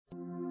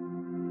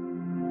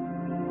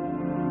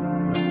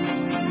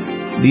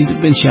These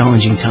have been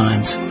challenging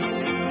times,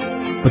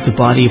 but the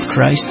body of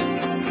Christ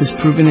has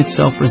proven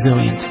itself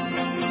resilient.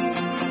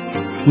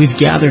 We've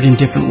gathered in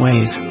different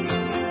ways,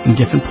 in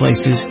different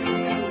places,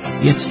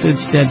 yet stood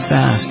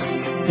steadfast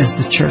as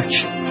the church.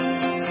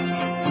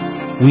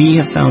 We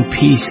have found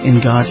peace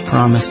in God's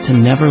promise to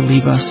never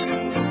leave us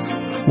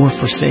or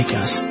forsake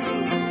us.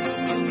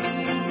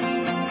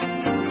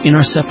 In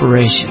our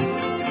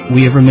separation,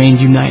 we have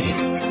remained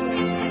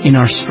united. In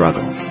our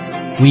struggle,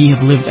 we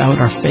have lived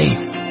out our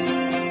faith.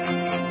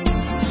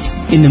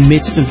 In the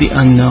midst of the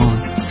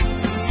unknown,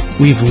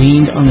 we've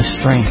leaned on the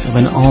strength of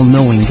an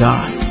all-knowing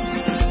God.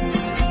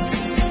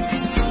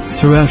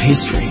 Throughout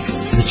history,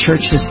 the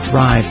church has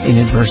thrived in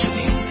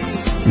adversity,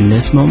 and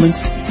this moment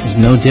is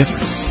no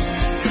different.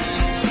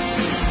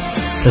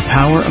 The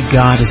power of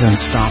God is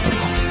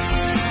unstoppable,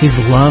 His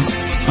love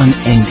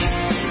unending,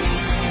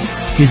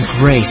 His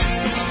grace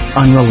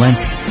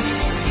unrelenting,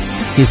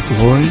 His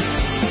glory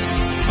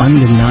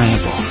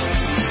undeniable.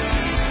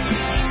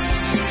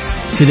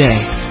 Today,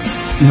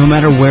 no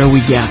matter where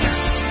we gather,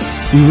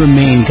 we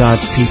remain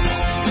God's people.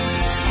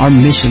 Our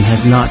mission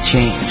has not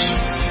changed.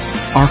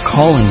 Our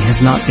calling has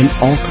not been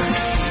altered.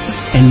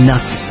 And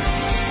nothing,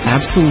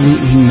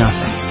 absolutely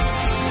nothing,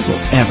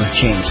 will ever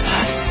change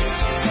that.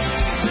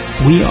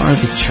 We are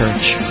the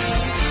church,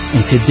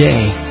 and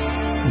today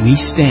we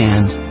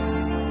stand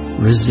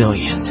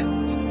resilient.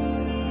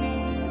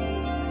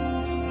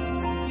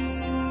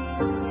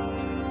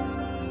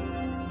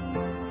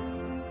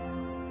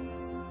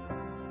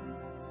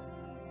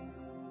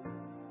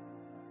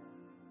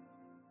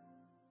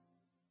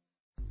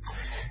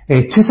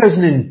 Uh,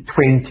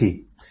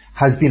 2020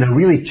 has been a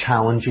really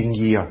challenging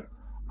year.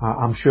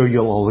 I'm sure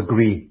you'll all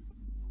agree.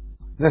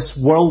 This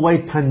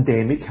worldwide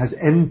pandemic has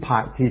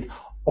impacted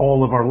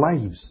all of our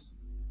lives.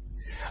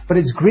 But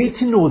it's great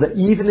to know that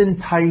even in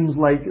times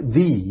like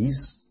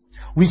these,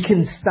 we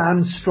can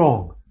stand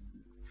strong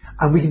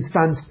and we can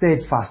stand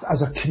steadfast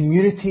as a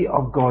community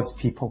of God's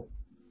people.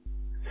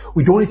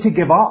 We don't need to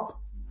give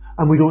up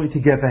and we don't need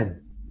to give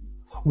in.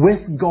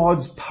 With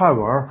God's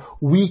power,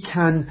 we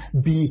can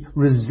be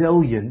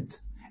resilient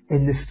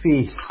in the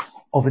face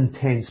of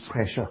intense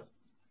pressure.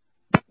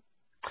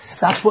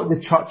 That's what the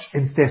church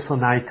in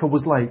Thessalonica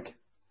was like.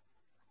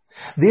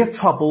 Their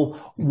trouble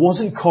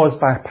wasn't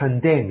caused by a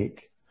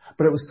pandemic,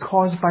 but it was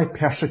caused by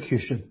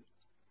persecution.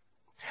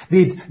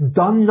 They'd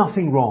done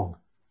nothing wrong.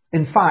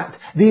 In fact,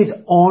 they'd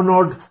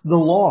honoured the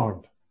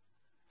Lord.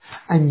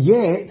 And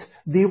yet,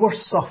 they were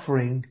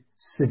suffering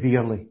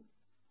severely.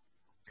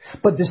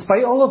 But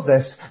despite all of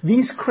this,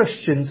 these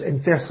Christians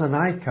in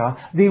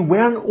Thessalonica, they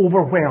weren't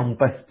overwhelmed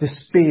with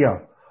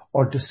despair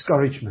or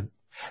discouragement.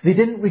 They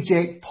didn't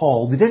reject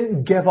Paul. They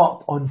didn't give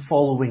up on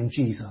following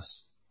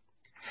Jesus.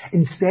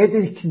 Instead,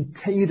 they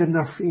continued in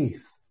their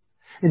faith.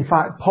 In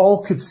fact,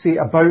 Paul could say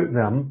about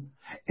them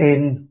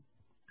in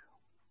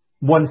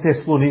 1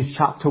 Thessalonians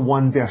chapter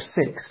 1 verse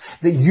 6,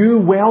 that you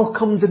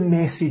welcomed the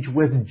message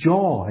with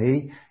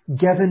joy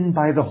given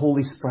by the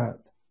Holy Spirit.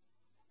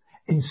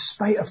 In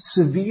spite of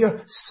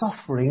severe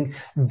suffering,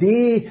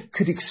 they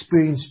could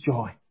experience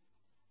joy.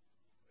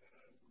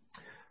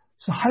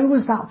 So how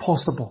was that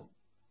possible?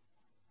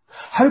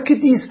 How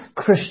could these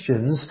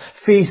Christians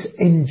face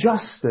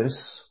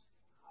injustice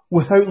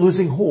without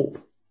losing hope?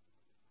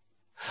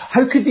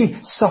 How could they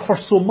suffer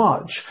so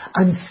much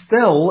and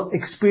still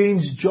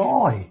experience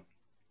joy?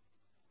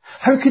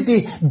 How could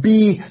they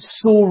be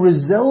so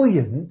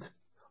resilient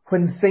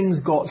when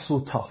things got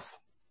so tough?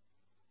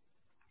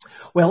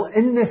 Well,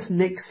 in this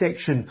next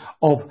section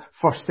of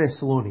 1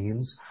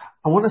 Thessalonians,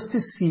 I want us to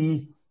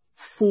see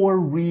 4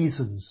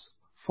 reasons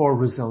for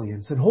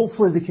resilience, and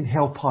hopefully they can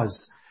help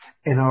us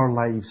in our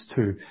lives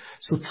too.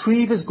 So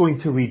Treve is going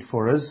to read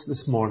for us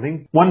this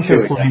morning 1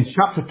 Thessalonians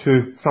chapter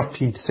 2,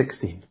 13 to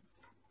 16.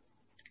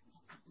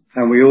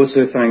 And we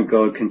also thank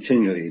God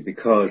continually,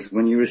 because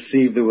when you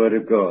received the word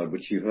of God,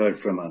 which you heard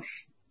from us,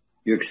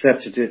 you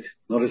accepted it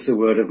not as the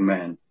word of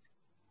man,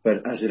 but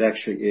as it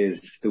actually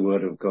is, the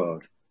word of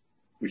God,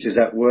 which is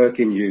at work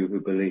in you who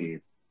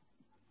believe.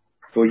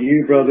 For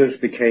you, brothers,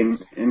 became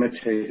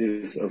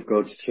imitators of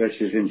God's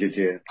churches in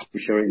Judea,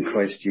 which are in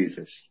Christ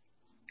Jesus.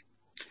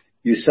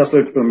 You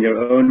suffered from your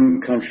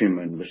own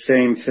countrymen the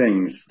same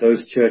things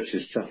those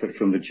churches suffered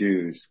from the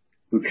Jews,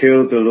 who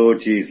killed the Lord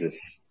Jesus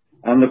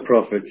and the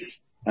prophets,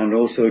 and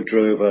also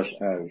drove us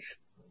out.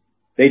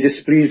 They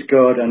displease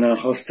God and are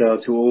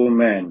hostile to all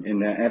men in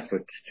their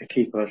efforts to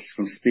keep us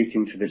from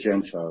speaking to the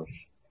Gentiles,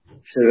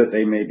 so that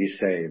they may be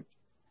saved.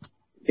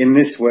 In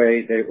this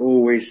way, they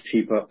always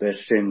heap up their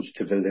sins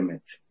to the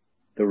limit.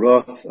 The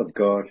wrath of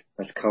God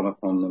has come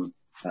upon them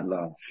at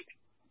last.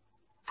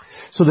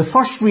 So the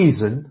first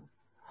reason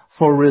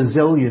for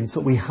resilience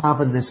that we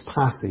have in this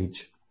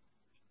passage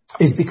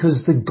is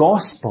because the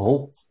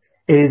gospel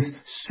is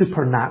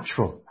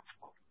supernatural.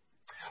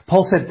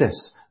 Paul said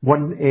this,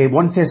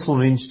 1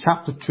 Thessalonians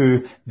chapter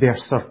 2,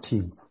 verse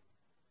 13.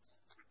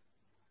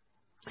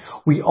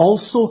 We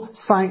also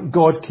thank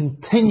God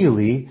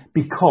continually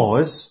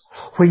because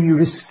when you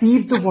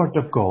received the word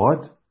of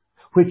God,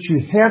 which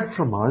you heard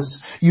from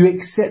us, you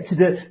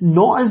accepted it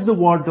not as the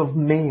word of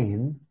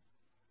men,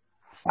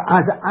 but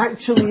as it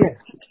actually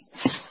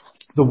is,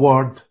 the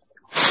word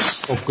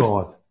of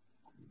God.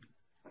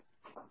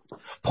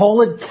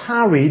 Paul had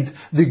carried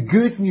the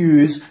good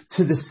news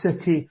to the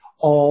city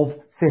of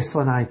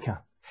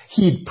Thessalonica.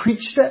 He had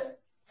preached it,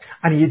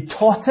 and he had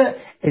taught it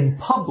in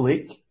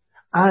public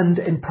and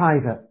in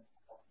private.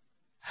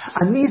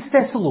 And these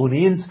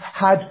Thessalonians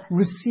had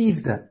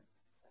received it,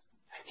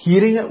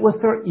 hearing it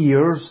with their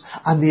ears,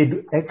 and they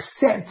had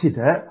accepted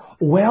it,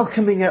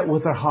 welcoming it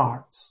with their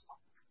hearts.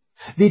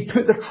 They'd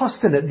put their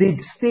trust in it.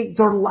 They'd staked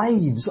their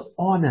lives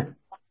on it.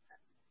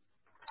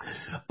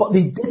 But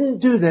they didn't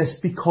do this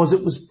because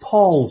it was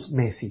Paul's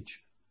message.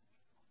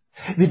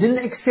 They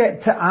didn't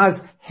accept it as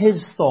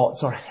his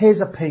thoughts or his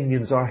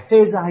opinions or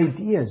his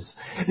ideas.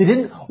 They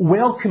didn't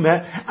welcome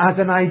it as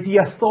an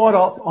idea thought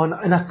up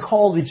in a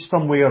college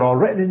somewhere or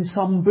written in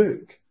some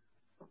book.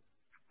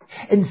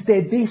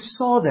 Instead, they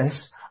saw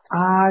this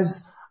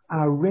as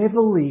a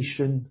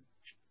revelation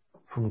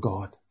from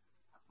God.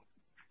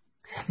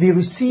 They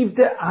received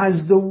it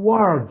as the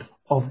Word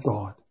of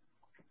God.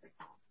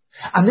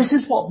 And this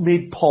is what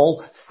made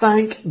Paul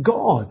thank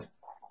God,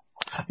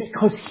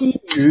 because he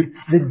knew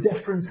the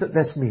difference that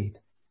this made.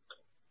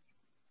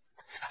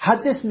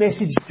 Had this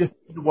message just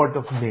been the word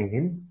of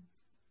men,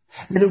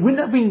 then it wouldn't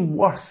have been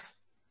worth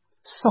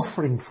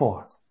suffering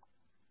for.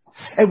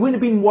 It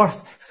wouldn't have been worth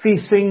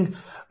facing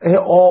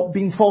or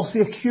being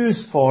falsely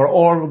accused for,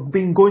 or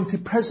going to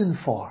prison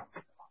for.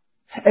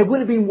 It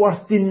wouldn't have been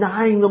worth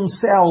denying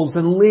themselves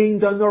and laying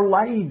down their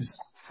lives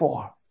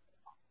for.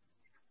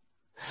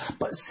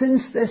 But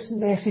since this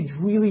message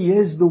really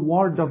is the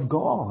Word of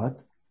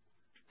God,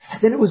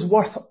 then it was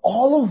worth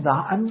all of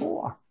that and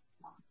more.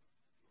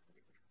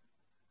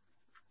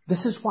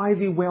 This is why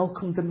they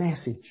welcomed the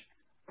message.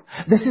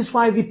 This is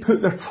why they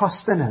put their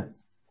trust in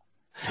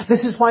it.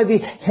 This is why they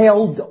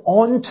held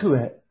on to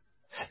it,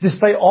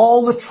 despite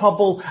all the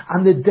trouble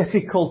and the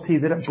difficulty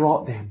that it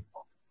brought them.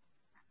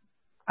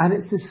 And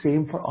it's the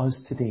same for us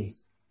today.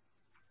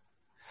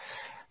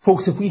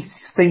 Folks, if we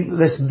think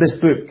this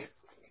book,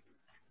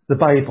 the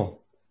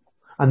Bible,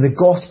 and the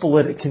gospel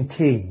that it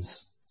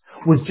contains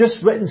was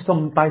just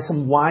written by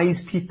some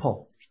wise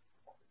people,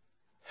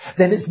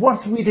 then it's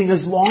worth reading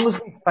as long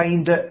as we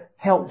find it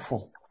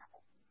helpful.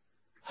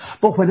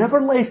 But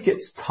whenever life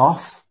gets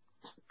tough,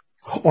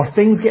 or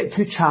things get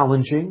too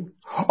challenging,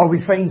 or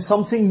we find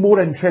something more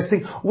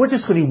interesting, we're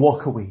just going to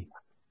walk away.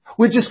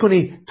 We're just going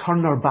to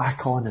turn our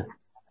back on it.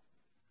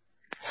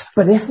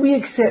 But if we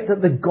accept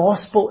that the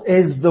gospel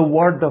is the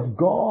Word of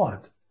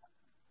God,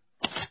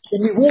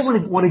 then we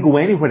won't want to go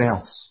anywhere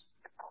else.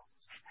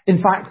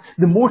 In fact,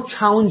 the more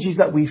challenges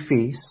that we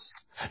face,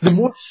 the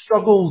more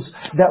struggles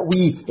that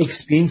we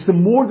experience, the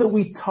more that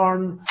we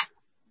turn,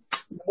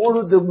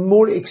 the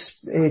more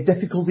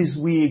difficulties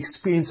we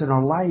experience in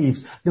our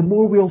lives, the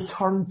more we'll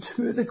turn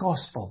to the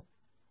gospel.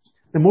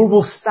 The more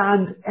we'll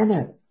stand in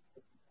it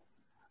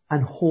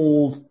and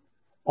hold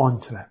on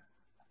to it.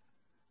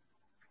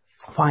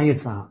 Why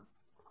is that?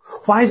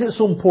 Why is it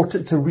so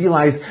important to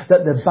realize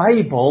that the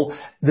Bible,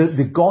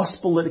 the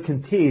gospel that it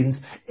contains,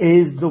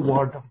 is the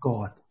Word of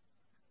God?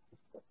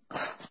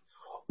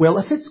 Well,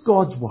 if it's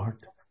God's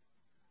Word,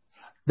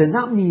 then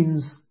that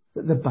means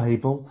that the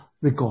Bible,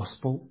 the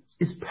gospel,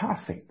 is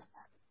perfect.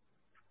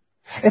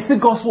 If the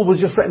gospel was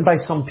just written by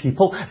some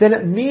people, then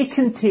it may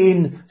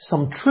contain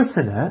some truth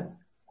in it,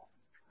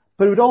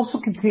 but it would also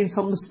contain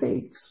some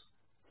mistakes.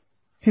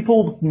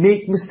 People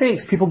make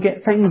mistakes. People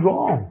get things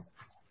wrong.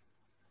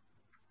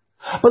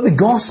 But the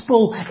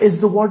gospel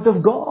is the Word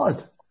of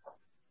God.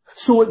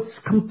 So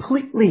it's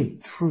completely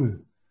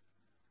true.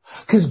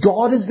 Because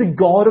God is the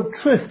God of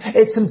truth.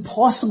 It's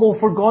impossible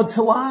for God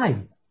to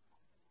lie.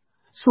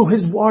 So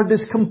His Word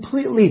is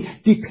completely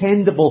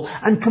dependable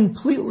and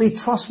completely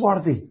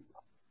trustworthy.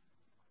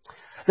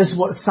 This is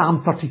what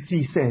Psalm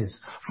 33 says.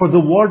 For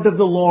the word of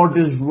the Lord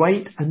is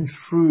right and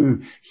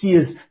true. He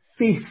is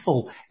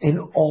faithful in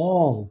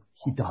all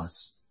He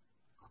does.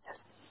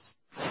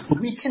 Yes. So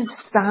we can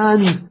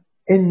stand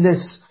in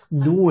this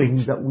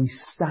knowing that we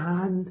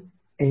stand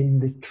in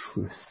the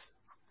truth.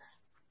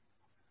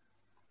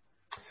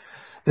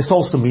 This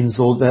also means,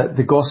 though, that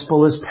the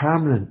gospel is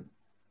permanent.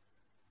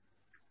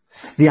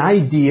 The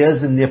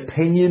ideas and the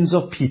opinions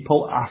of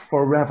people are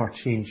forever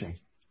changing.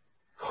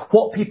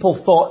 What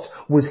people thought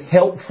was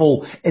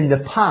helpful in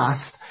the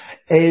past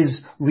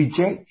is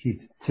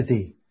rejected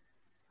today.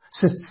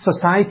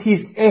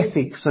 Society's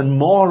ethics and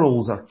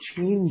morals are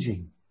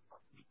changing.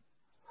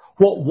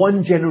 What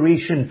one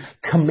generation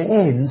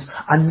commends,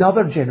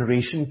 another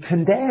generation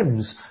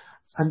condemns,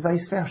 and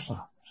vice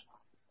versa.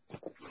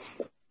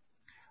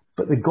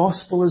 But the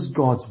gospel is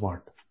God's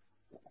word,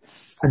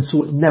 and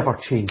so it never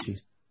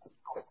changes.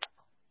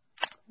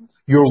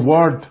 Your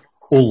word,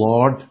 O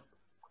Lord,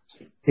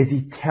 is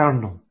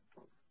eternal.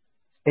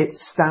 It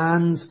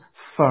stands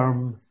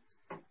firm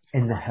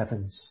in the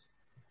heavens.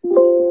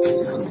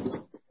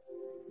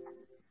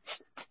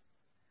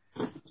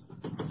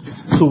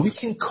 So we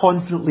can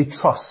confidently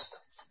trust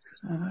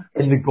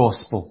in the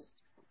gospel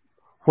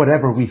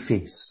whatever we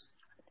face.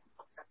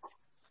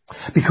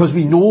 Because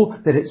we know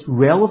that it's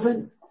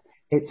relevant,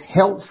 it's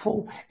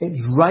helpful,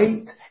 it's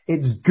right,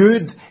 it's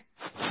good,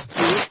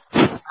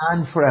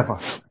 and forever.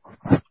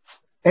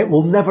 It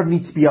will never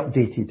need to be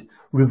updated,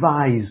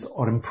 revised,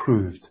 or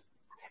improved.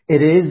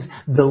 It is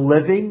the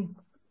living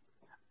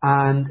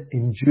and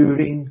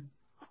enduring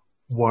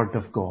Word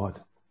of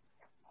God.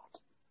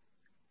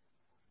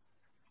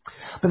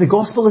 But the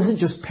gospel isn't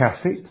just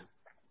perfect,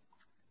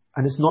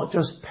 and it's not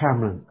just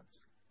permanent,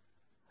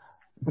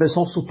 but it's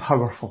also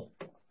powerful.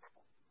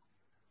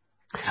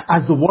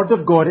 As the Word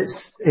of God,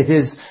 it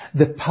is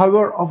the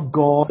power of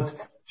God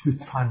to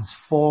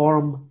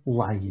transform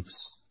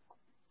lives.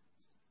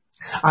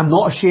 I'm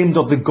not ashamed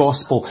of the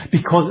gospel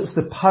because it's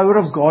the power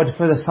of God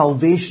for the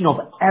salvation of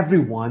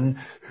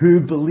everyone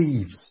who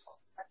believes.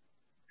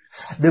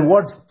 The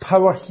word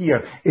power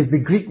here is the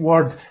Greek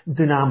word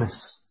dynamis.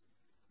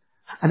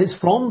 And it's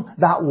from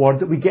that word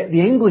that we get the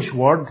English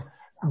word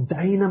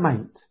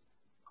dynamite.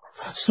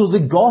 So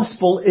the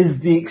gospel is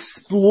the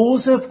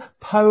explosive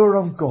power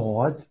of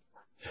God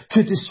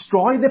to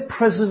destroy the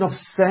prison of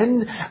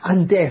sin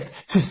and death,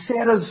 to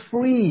set us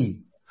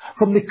free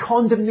from the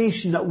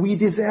condemnation that we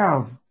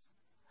deserve,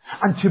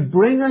 and to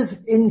bring us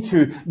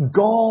into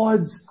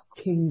God's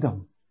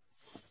kingdom.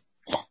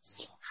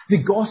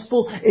 The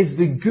gospel is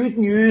the good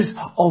news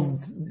of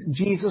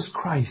Jesus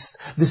Christ,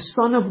 the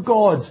Son of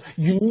God's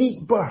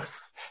unique birth,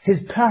 His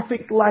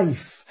perfect life,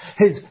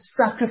 His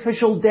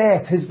sacrificial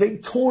death, His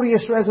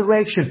victorious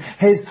resurrection,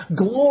 His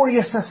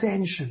glorious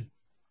ascension.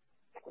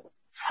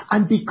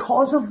 And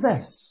because of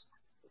this,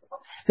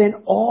 then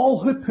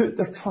all who put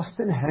their trust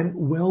in Him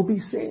will be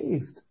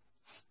saved.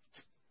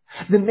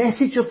 The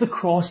message of the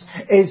cross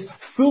is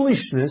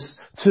foolishness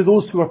to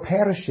those who are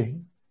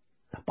perishing,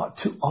 but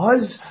to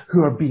us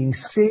who are being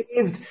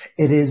saved,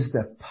 it is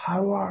the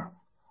power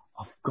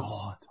of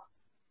God.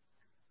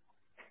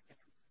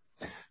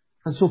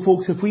 And so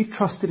folks, if we've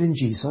trusted in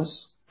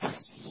Jesus,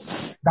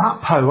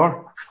 that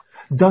power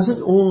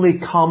doesn't only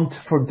come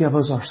to forgive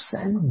us our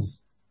sins,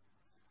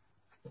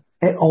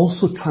 it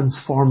also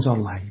transforms our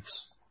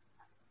lives.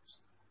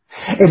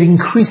 It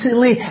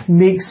increasingly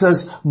makes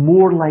us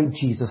more like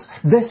Jesus.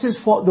 This is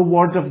what the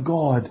Word of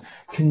God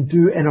can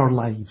do in our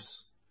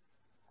lives.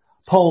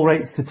 Paul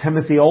writes to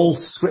Timothy, all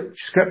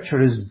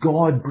Scripture is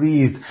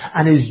God-breathed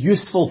and is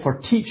useful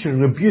for teaching,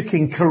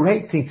 rebuking,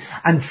 correcting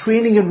and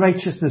training in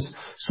righteousness,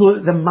 so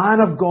that the man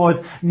of God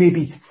may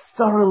be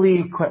thoroughly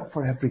equipped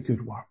for every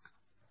good work.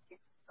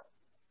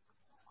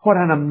 What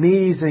an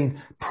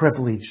amazing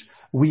privilege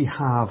we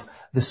have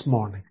this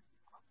morning,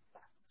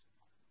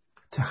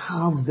 to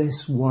have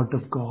this Word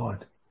of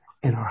God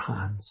in our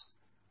hands.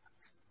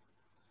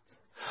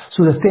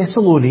 So the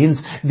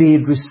Thessalonians, they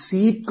had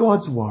received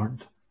God's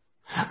Word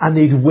and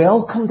they'd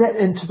welcomed it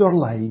into their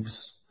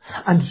lives.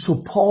 And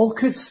so Paul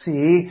could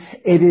say,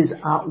 it is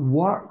at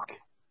work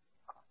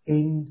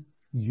in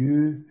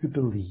you who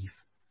believe.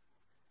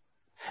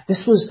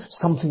 This was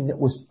something that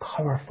was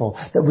powerful,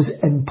 that was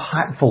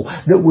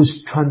impactful, that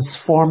was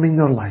transforming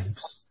their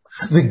lives.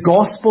 The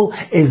gospel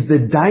is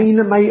the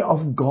dynamite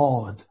of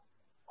God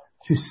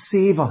to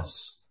save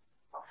us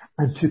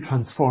and to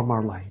transform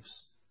our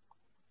lives.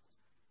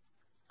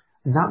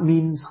 And that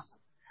means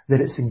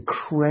that it's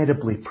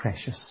incredibly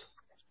precious.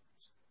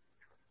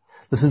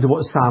 Listen to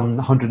what Psalm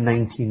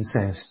 119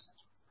 says.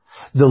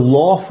 The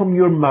law from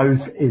your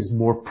mouth is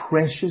more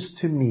precious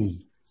to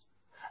me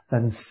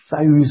than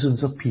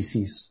thousands of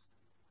pieces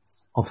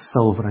of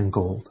silver and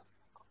gold.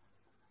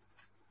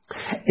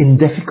 In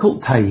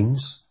difficult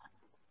times,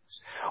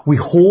 we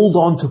hold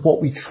on to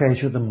what we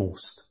treasure the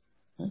most.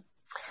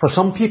 For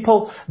some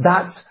people,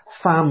 that's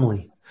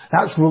family.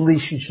 That's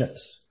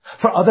relationships.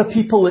 For other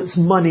people, it's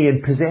money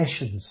and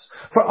possessions.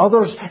 For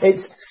others,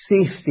 it's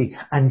safety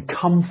and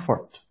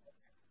comfort.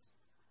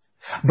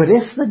 But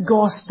if the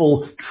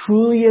gospel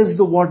truly is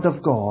the Word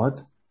of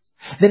God,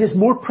 then it's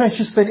more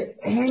precious than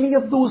any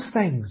of those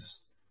things.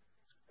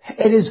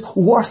 It is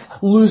worth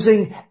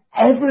losing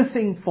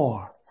everything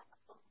for.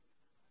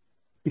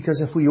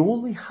 Because if we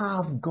only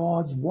have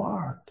God's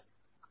Word,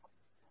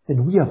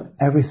 then we have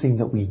everything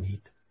that we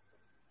need.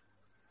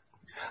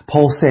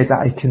 Paul said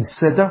that I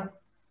consider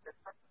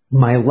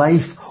my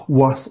life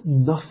worth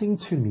nothing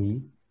to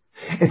me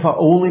if I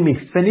only may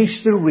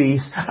finish the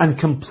race and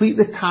complete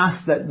the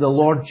task that the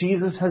Lord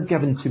Jesus has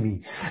given to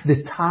me,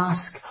 the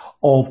task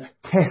of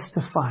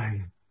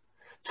testifying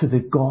to the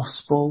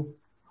gospel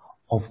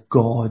of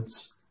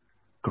God's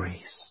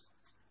grace.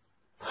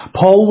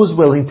 Paul was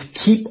willing to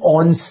keep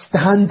on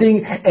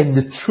standing in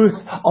the truth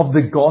of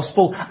the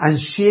gospel and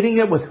sharing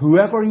it with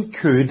whoever he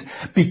could,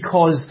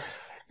 because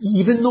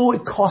even though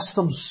it cost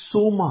him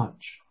so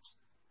much,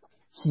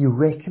 he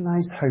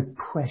recognized how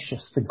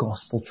precious the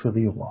gospel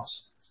truly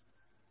was.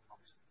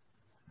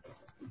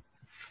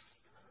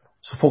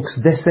 So folks,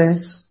 this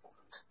is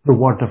the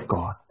Word of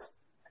God.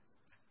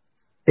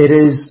 It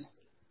is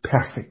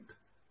perfect,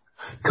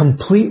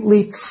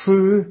 completely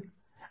true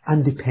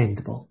and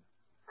dependable.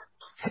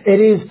 It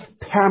is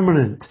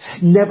permanent,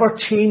 never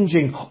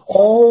changing,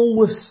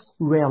 always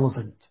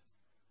relevant.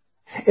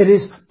 It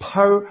is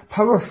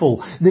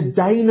powerful, the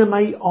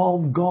dynamite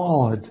of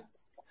God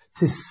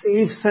to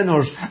save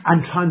sinners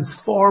and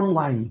transform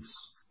lives.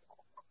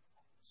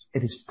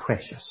 It is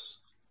precious,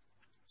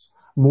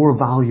 more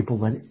valuable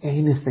than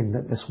anything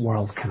that this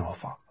world can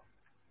offer.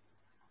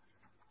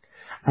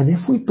 And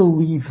if we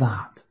believe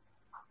that,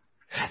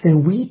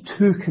 then we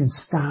too can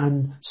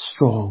stand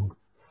strong,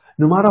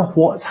 no matter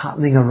what's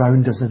happening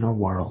around us in our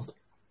world,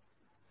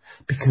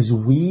 because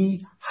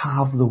we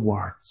have the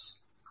words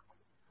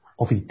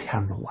of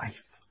eternal life.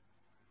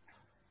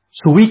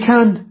 So we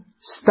can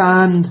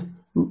stand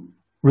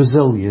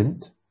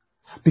resilient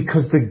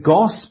because the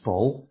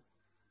gospel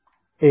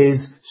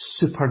is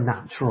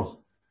supernatural.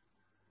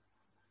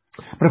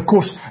 But of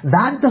course,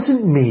 that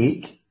doesn't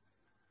make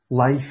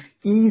life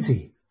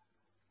easy.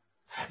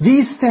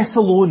 These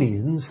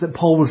Thessalonians that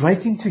Paul was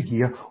writing to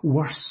here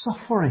were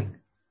suffering.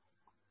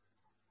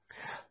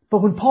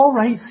 But when Paul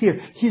writes here,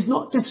 he's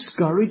not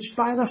discouraged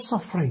by their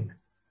suffering.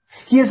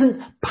 He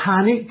isn't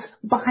panicked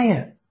by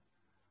it.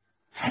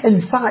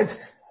 In fact,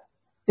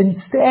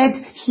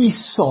 instead, he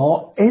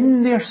saw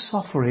in their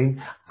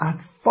suffering a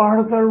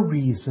further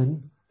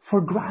reason for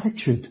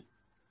gratitude.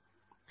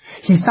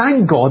 He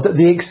thanked God that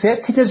they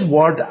accepted his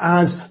word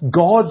as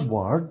God's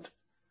word,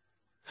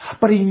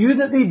 but he knew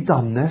that they'd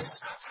done this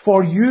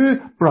for you,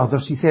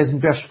 brothers, he says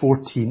in verse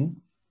 14,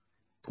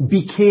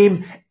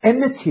 became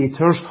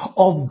imitators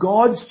of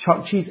God's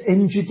churches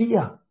in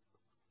Judea,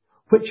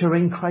 which are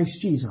in Christ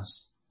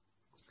Jesus.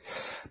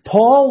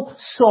 Paul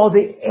saw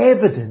the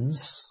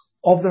evidence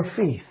of their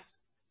faith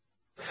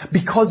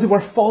because they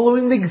were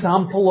following the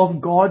example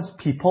of God's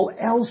people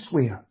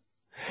elsewhere.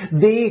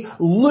 They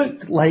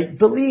looked like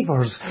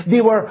believers.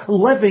 They were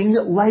living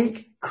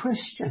like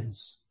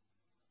Christians.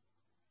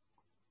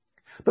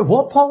 But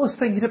what Paul is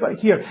thinking about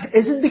here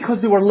isn't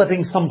because they were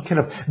living some kind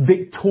of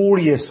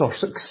victorious or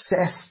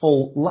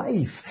successful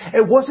life.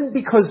 It wasn't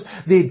because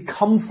they'd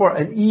comfort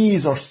and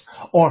ease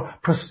or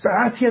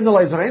prosperity in their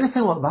lives or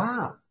anything like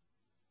that.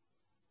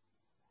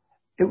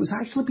 It was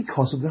actually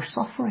because of their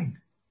suffering.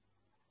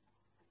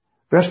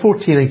 Verse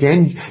 14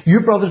 again,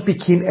 you brothers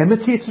became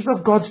imitators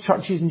of God's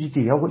churches in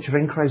Judea, which are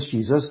in Christ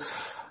Jesus.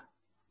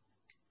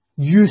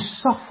 You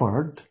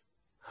suffered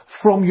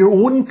from your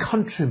own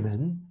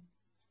countrymen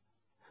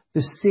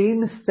the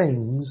same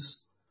things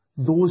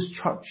those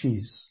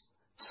churches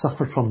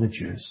suffered from the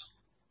Jews.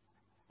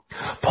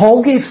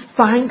 Paul gave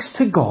thanks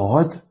to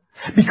God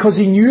because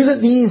he knew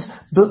that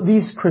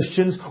these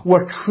Christians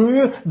were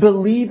true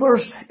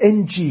believers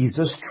in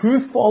Jesus,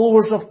 true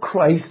followers of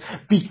Christ,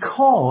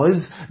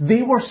 because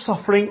they were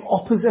suffering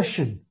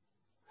opposition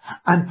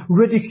and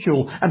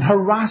ridicule and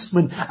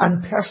harassment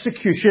and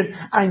persecution,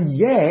 and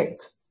yet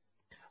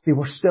they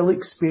were still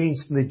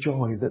experiencing the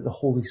joy that the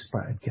Holy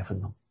Spirit had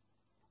given them.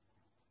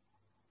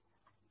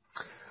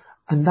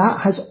 And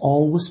that has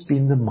always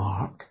been the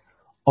mark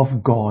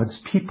of God's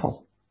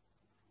people.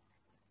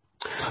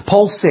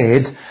 Paul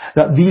said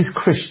that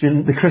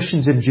the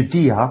Christians in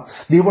Judea,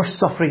 they were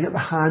suffering at the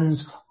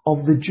hands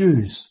of the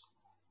Jews.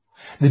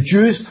 The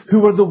Jews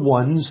who were the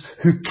ones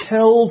who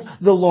killed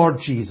the Lord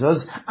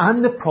Jesus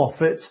and the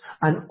prophets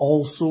and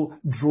also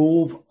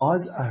drove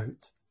us out.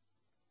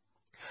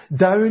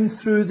 Down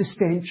through the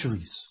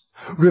centuries,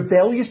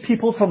 rebellious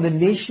people from the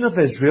nation of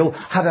Israel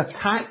had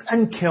attacked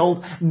and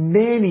killed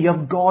many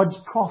of God's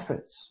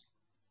prophets.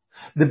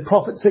 The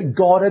prophets that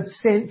God had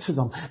sent to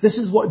them. This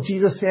is what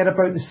Jesus said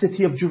about the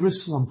city of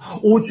Jerusalem.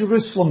 O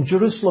Jerusalem,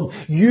 Jerusalem,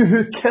 you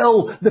who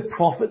kill the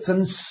prophets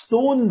and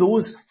stone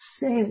those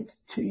sent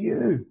to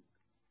you.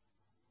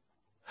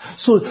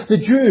 So the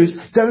Jews,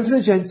 down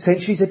through the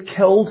centuries, had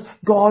killed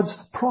God's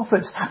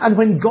prophets. And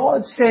when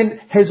God sent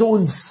his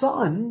own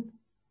son,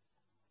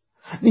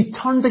 they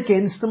turned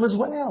against them as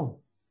well.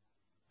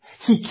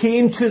 He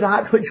came to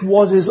that which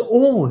was his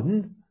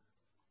own,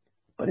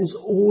 but his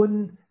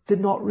own did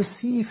not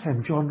receive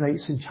him, John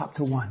writes in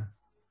chapter 1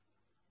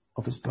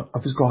 of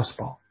his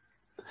gospel.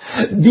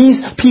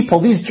 These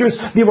people, these Jews,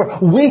 they were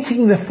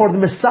waiting for the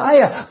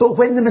Messiah, but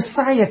when the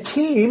Messiah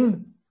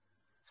came,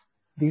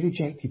 they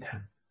rejected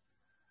him.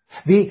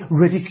 They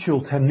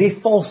ridiculed him. They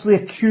falsely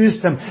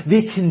accused him.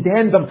 They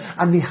condemned him,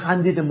 and they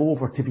handed him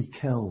over to be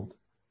killed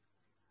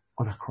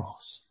on a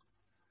cross.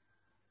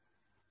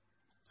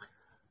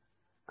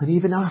 And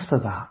even after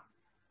that,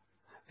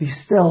 they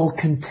still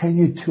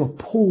continued to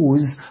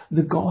oppose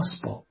the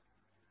gospel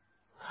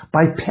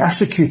by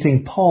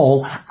persecuting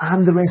Paul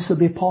and the rest of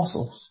the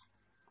apostles.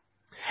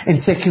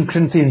 In 2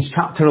 Corinthians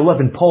chapter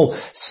 11, Paul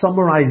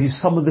summarizes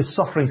some of the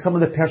suffering, some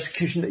of the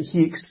persecution that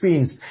he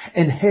experienced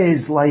in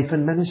his life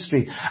and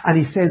ministry. And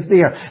he says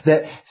there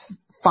that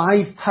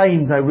 5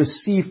 times I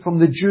received from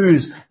the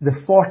Jews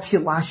the 40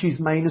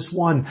 lashes minus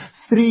 1.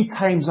 3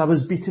 times I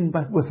was beaten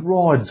with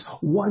rods.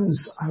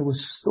 Once I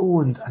was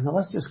stoned. And the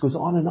list just goes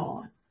on and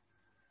on.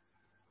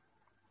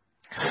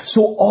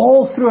 So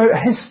all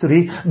throughout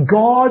history,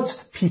 God's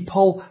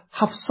people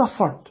have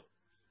suffered.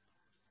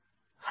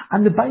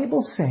 And the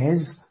Bible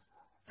says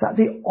that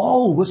they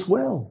always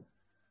will.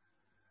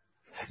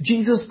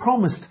 Jesus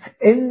promised,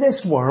 in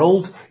this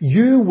world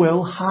you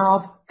will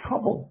have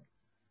trouble.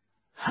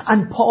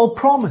 And Paul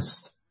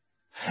promised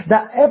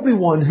that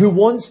everyone who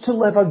wants to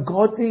live a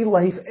godly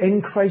life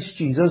in Christ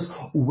Jesus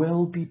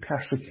will be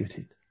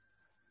persecuted.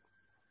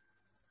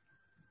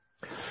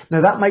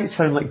 Now that might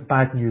sound like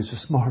bad news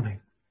this morning.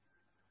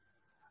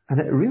 And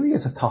it really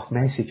is a tough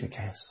message, I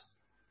guess.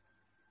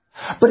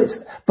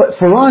 But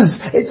for us,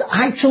 it's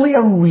actually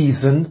a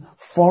reason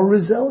for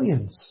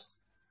resilience.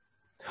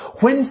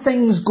 When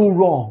things go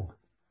wrong,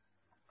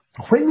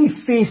 when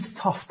we face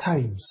tough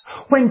times,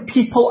 when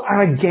people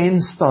are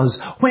against us,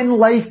 when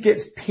life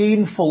gets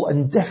painful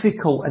and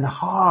difficult and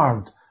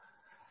hard,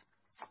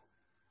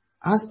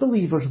 as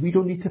believers, we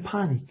don't need to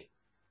panic.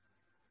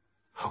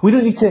 We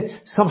don't need to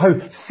somehow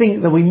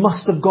think that we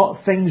must have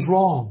got things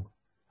wrong.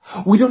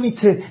 We don't need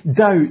to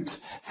doubt,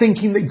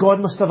 thinking that God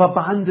must have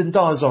abandoned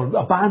us or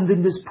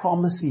abandoned His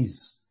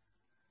promises.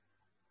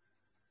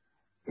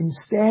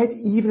 Instead,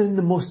 even in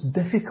the most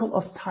difficult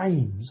of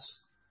times,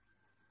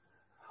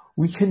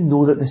 we can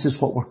know that this is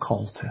what we're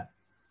called to.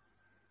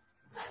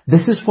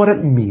 This is what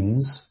it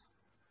means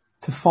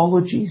to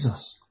follow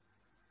Jesus.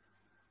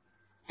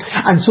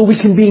 And so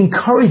we can be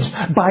encouraged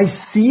by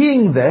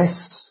seeing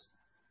this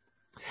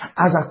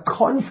as a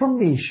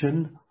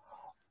confirmation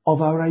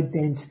of our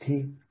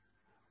identity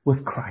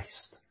with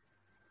Christ.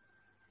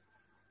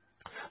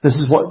 This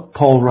is what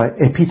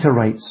Peter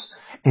writes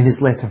in his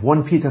letter,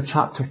 1 Peter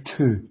chapter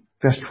 2,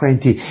 verse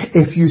 20.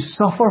 If you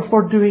suffer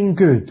for doing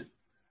good,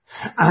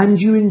 and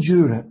you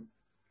endure it,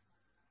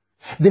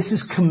 this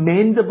is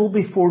commendable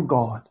before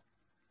God.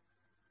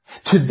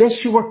 To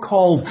this you were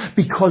called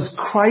because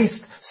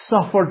Christ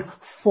suffered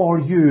for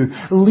you,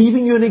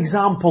 leaving you an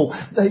example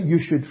that you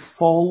should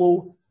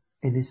follow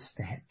in His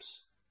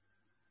steps.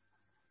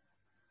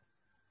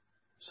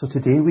 So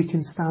today we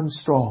can stand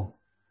strong,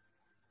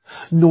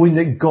 knowing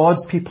that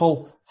God's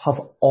people have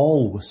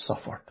always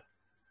suffered.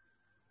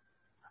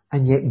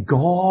 And yet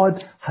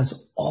God has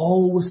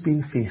always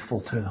been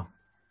faithful to them.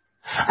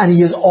 And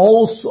He has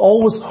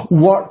always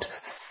worked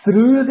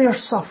through their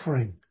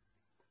suffering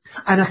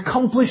and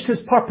accomplished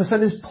His purpose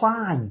and His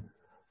plan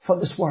for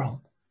this world.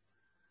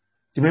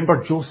 Do you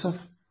remember Joseph?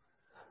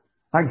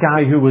 That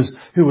guy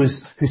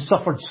who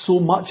suffered so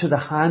much at the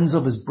hands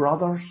of his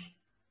brothers.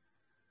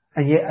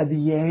 And yet at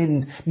the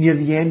end, near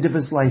the end of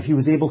his life, he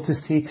was able to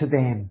say to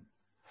them,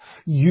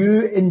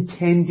 you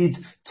intended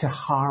to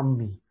harm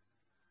me,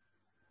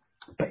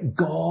 but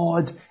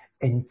God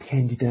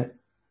intended it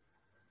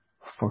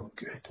for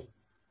good.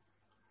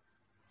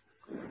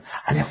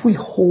 And if we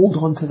hold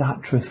on to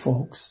that truth,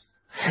 folks,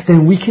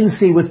 then we can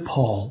say with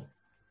Paul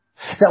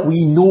that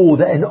we know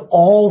that in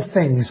all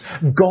things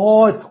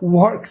God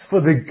works for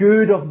the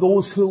good of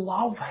those who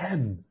love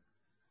Him,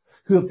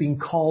 who have been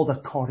called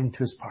according to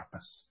His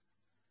purpose.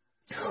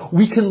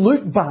 We can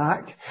look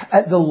back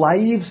at the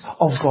lives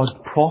of God's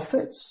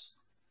prophets,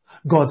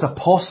 God's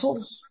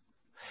apostles,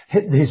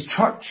 His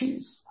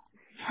churches,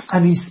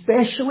 and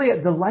especially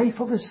at the life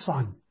of His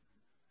Son.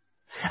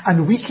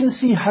 And we can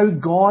see how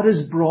God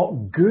has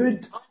brought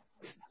good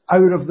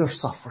out of their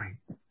suffering.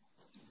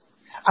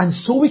 And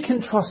so we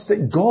can trust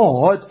that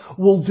God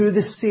will do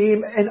the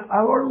same in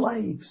our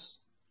lives.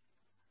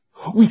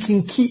 We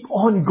can keep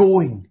on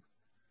going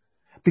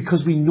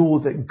because we know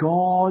that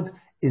God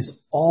is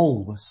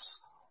always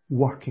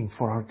working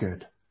for our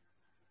good.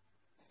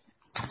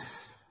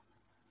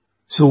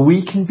 So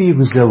we can be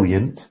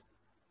resilient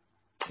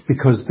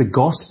because the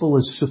gospel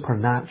is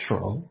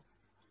supernatural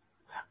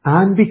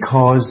and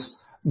because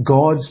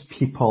God's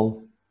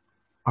people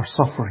are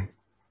suffering.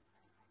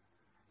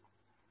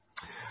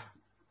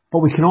 But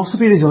we can also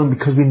be resilient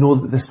because we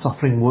know that this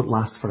suffering won't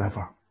last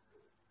forever.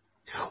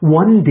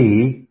 One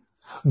day,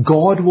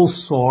 God will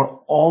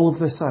sort all of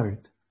this out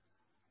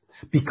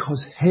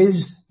because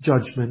His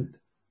judgment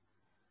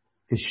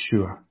is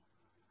sure.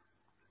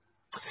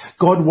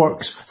 God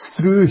works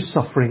through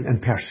suffering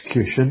and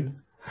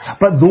persecution,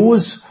 but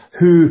those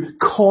who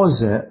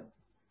cause it,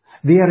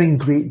 they are in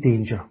great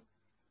danger.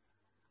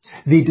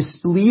 They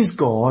displease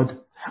God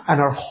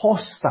and are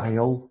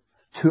hostile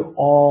to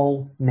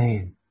all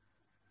men.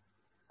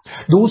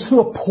 Those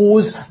who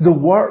oppose the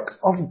work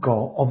of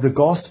God, of the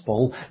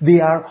gospel, they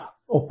are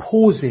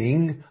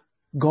opposing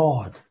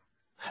God.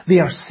 They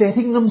are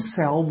setting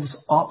themselves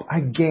up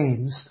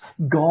against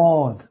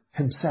God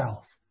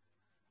Himself.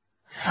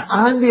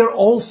 And they are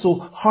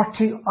also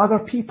hurting other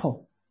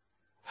people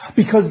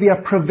because they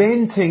are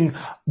preventing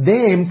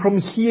them from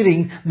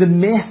hearing the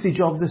message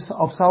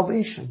of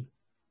salvation.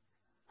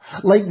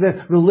 Like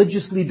the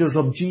religious leaders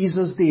of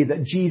Jesus' day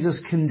that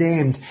Jesus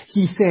condemned,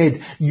 He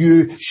said,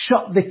 you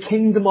shut the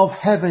kingdom of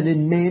heaven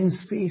in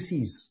men's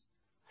faces.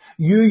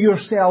 You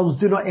yourselves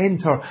do not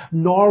enter,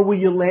 nor will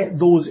you let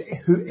those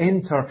who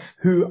enter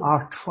who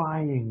are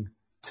trying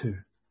to.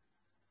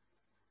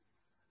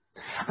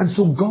 And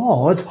so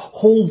God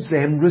holds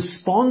them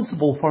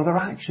responsible for their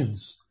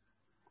actions.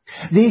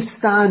 They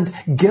stand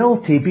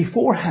guilty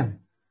before Him.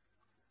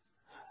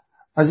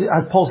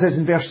 As Paul says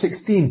in verse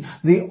 16,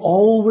 they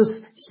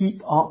always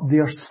heap up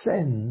their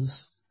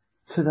sins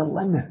to the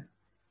limit.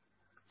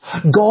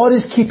 God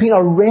is keeping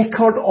a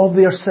record of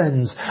their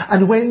sins.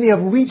 And when they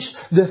have reached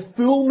the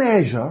full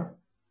measure,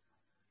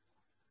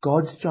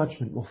 God's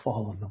judgment will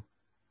fall on them.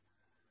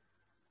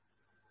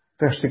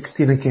 Verse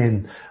 16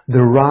 again,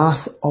 the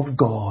wrath of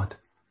God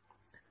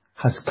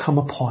has come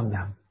upon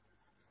them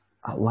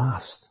at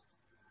last.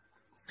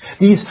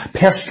 These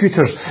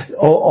persecutors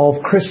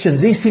of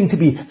Christians, they seem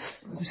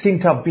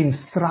to have been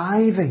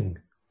thriving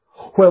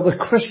while the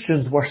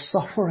Christians were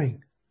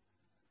suffering.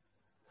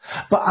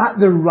 But at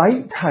the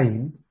right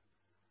time,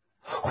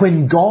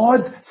 when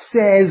God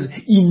says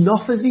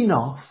enough is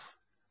enough,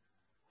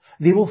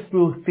 they will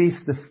face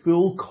the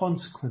full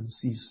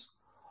consequences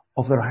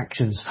of their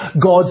actions.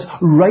 God's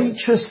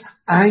righteous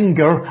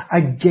anger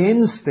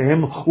against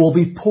them will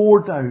be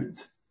poured out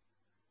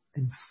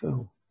in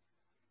full.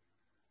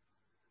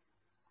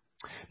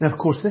 Now, of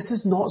course, this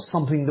is not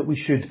something that we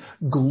should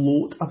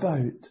gloat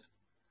about.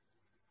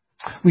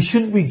 We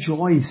shouldn't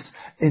rejoice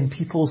in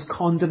people's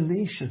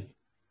condemnation.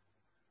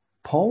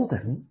 Paul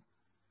didn't.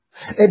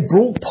 It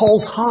broke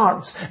Paul's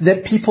heart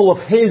that people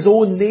of his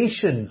own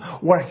nation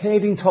were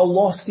heading to a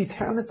lost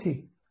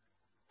eternity.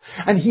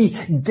 And he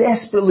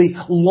desperately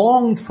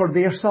longed for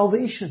their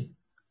salvation.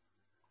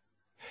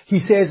 He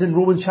says in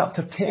Romans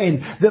chapter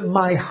 10 that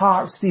my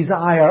heart's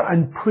desire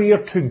and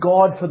prayer to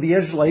God for the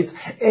Israelites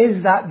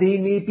is that they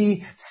may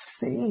be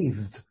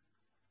saved.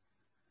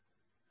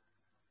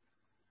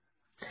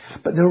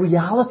 But the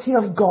reality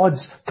of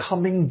God's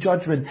coming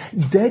judgment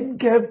did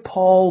give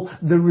Paul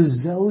the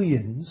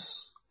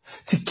resilience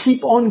to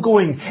keep on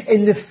going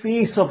in the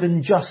face of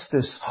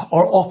injustice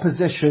or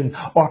opposition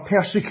or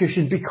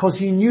persecution, because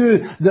he knew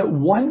that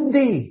one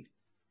day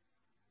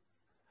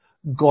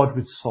God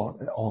would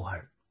sort it all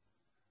out.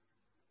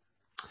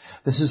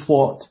 This is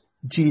what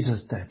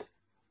Jesus did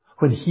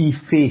when he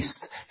faced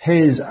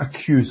his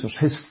accusers,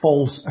 his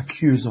false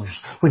accusers,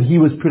 when he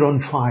was put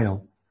on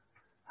trial.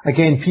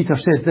 Again, Peter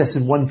says this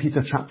in 1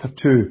 Peter chapter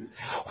 2.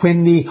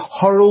 When they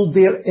hurled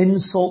their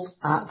insults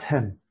at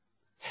him,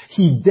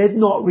 he did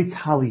not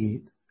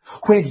retaliate.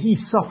 When he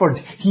suffered,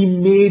 he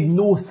made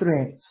no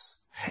threats.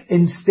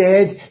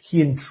 Instead,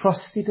 he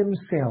entrusted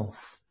himself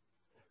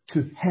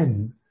to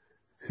him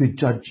who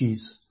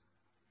judges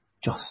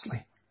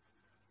justly.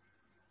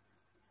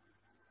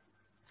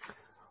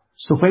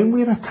 So when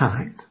we're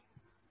attacked,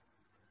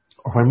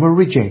 or when we're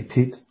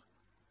rejected,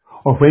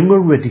 or when we're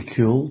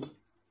ridiculed,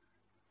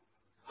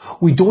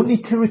 we don't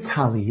need to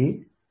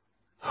retaliate.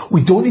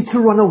 We don't need to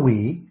run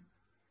away.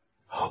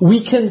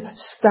 We can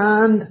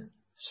stand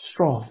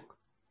strong,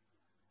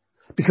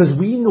 because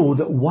we know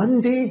that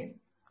one day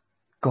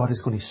God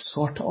is going to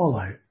sort it all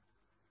out.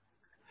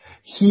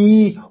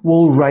 He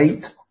will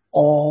right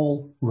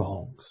all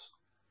wrongs,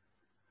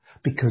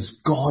 because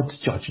God's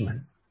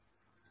judgment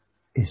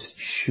is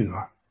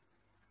sure.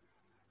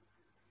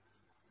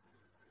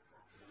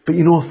 But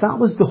you know, if that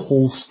was the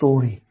whole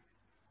story,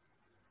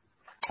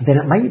 then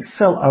it might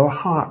fill our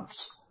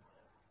hearts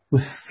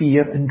with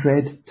fear and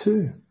dread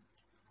too.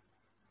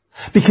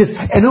 Because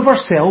in of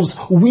ourselves,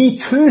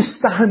 we too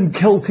stand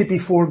guilty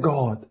before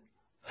God.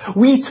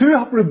 We too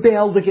have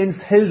rebelled against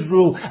His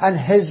rule and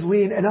His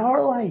reign in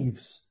our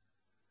lives.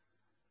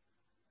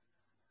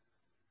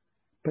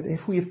 But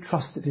if we have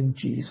trusted in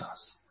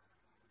Jesus,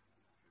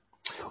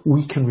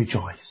 we can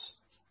rejoice.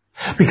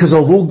 Because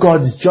although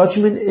God's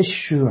judgment is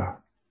sure,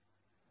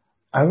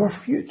 our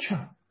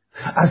future,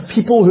 as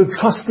people who have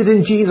trusted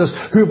in Jesus,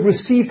 who have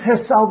received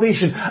His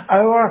salvation,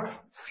 our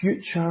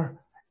future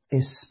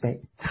is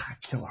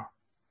spectacular.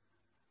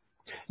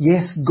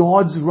 Yes,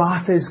 God's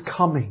wrath is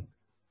coming.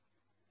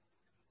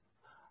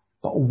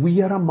 But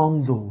we are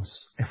among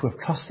those, if we've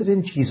trusted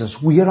in Jesus,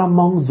 we are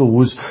among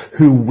those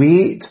who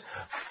wait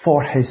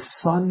for His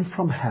Son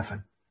from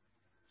heaven,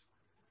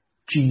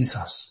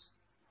 Jesus,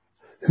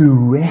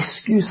 who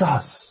rescues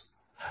us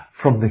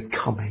from the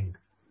coming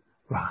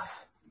wrath.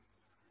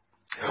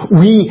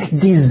 We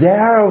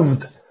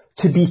deserved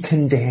to be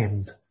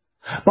condemned,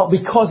 but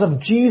because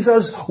of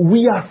Jesus,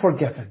 we are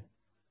forgiven.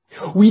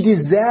 We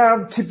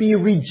deserve to be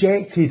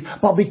rejected,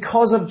 but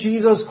because of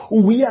Jesus,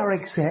 we are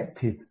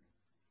accepted.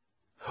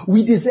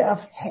 We deserve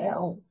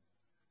hell,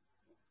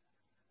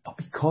 but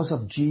because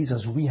of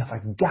Jesus, we have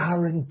a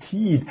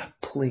guaranteed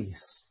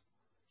place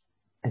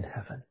in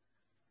heaven.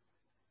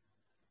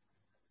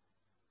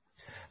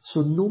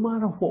 So no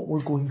matter what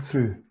we're going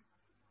through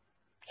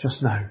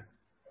just now,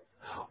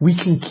 we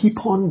can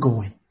keep on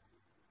going,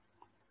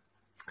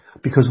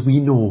 because we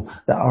know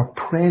that our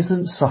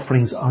present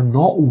sufferings are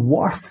not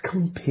worth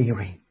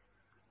comparing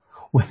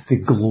with the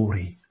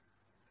glory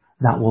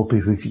that will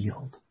be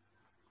revealed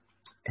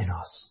in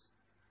us.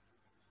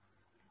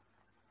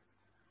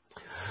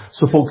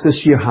 So folks,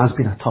 this year has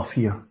been a tough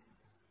year.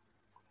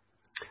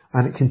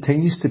 And it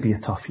continues to be a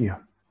tough year.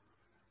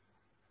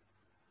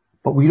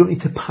 But we don't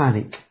need to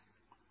panic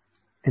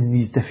in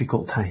these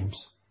difficult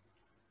times.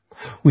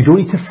 We don't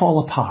need to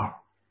fall apart.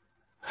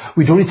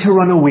 We don't need to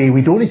run away.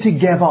 We don't need to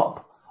give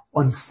up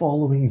on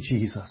following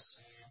Jesus.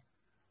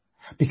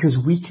 Because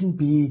we can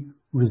be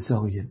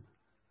resilient.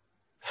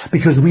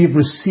 Because we have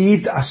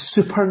received a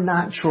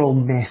supernatural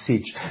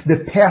message,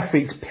 the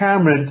perfect,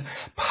 permanent,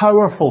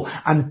 powerful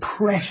and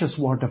precious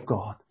Word of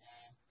God.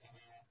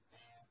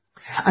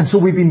 And so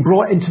we've been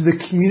brought into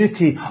the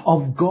community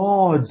of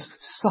God's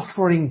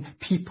suffering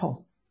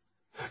people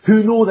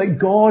who know that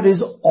God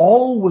is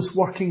always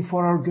working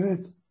for our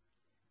good.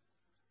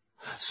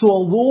 So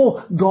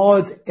although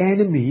God's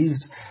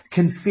enemies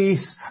can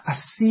face a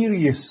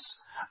serious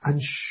and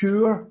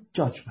sure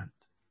judgment,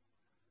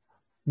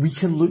 we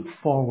can look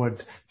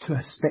forward to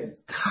a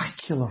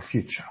spectacular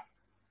future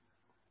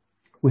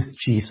with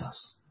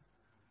Jesus,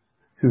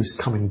 who is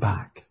coming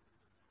back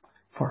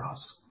for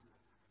us.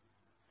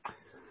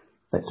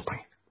 Let's pray.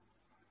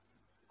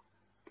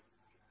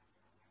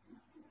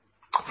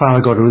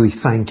 Father God, I really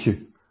thank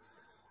you.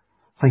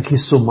 Thank you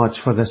so much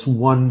for this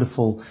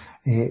wonderful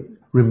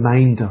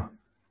reminder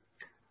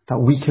that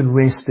we can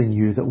rest in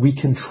you, that we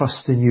can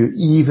trust in you,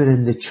 even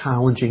in the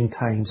challenging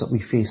times that we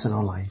face in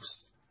our lives.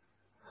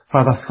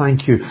 Father,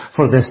 thank you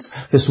for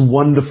this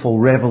wonderful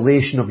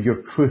revelation of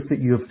your truth that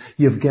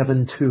you've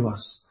given to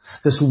us.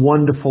 This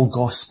wonderful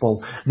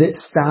gospel that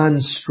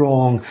stands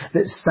strong,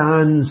 that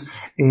stands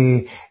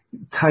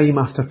time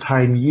after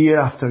time, year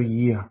after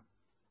year,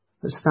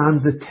 that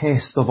stands the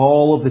test of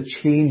all of the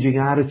changing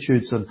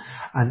attitudes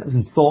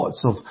and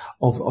thoughts of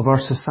our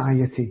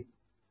society,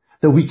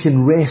 that we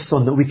can rest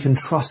on, that we can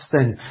trust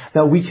in,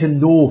 that we can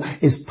know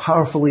is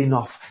powerful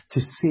enough to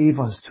save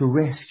us, to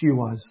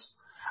rescue us,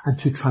 and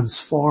to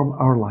transform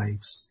our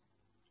lives.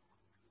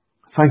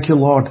 Thank you,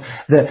 Lord,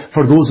 that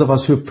for those of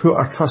us who put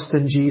our trust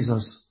in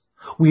Jesus,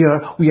 we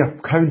are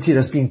counted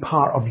as being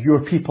part of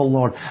your people,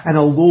 Lord. And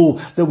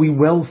although that we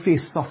will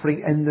face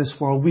suffering in this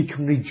world, we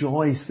can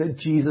rejoice that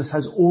Jesus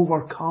has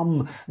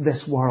overcome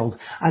this world,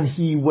 and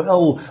he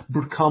will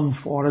come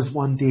for us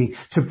one day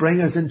to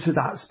bring us into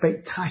that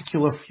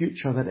spectacular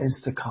future that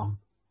is to come.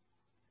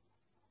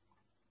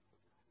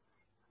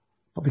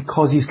 But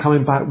because he's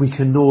coming back, we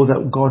can know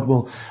that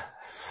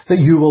that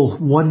you will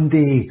one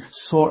day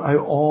sort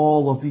out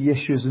all of the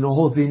issues and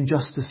all of the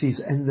injustices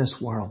in this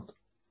world.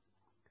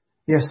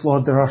 Yes,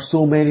 Lord, there are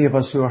so many of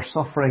us who are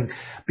suffering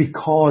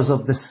because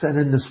of the sin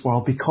in this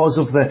world, because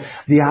of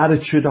the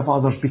attitude of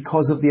others,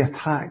 because of the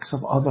attacks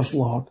of others,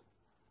 Lord.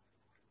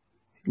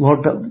 Lord,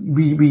 but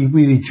we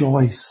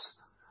rejoice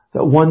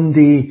that one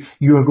day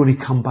you are going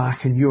to come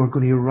back and you are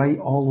going to right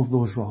all of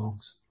those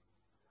wrongs.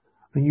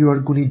 And you are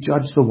going to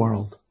judge the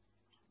world.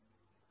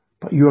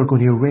 But you are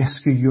going to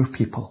rescue your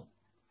people.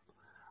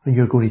 And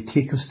you're going to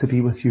take us to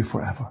be with you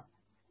forever.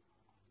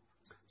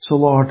 So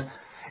Lord,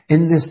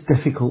 in this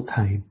difficult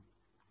time,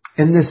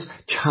 in this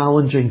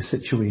challenging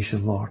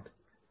situation, Lord,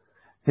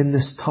 in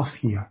this tough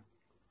year,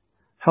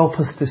 help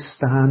us to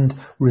stand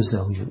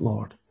resilient,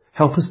 Lord.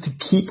 Help us to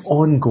keep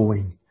on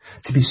going,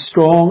 to be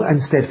strong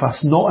and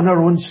steadfast, not in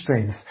our own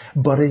strength,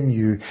 but in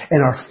you,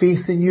 in our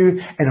faith in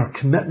you, in our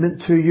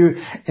commitment to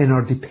you, in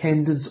our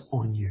dependence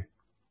on you.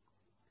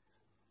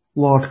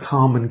 Lord,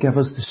 come and give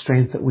us the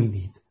strength that we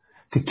need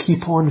to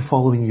keep on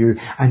following you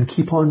and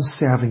keep on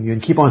serving you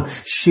and keep on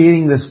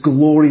sharing this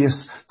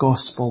glorious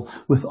gospel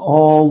with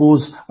all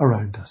those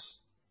around us.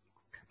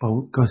 But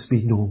because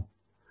we know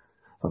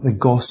that the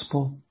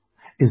gospel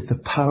is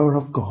the power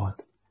of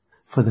God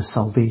for the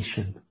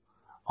salvation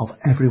of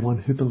everyone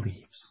who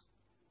believes.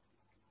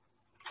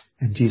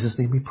 In Jesus'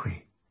 name we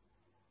pray.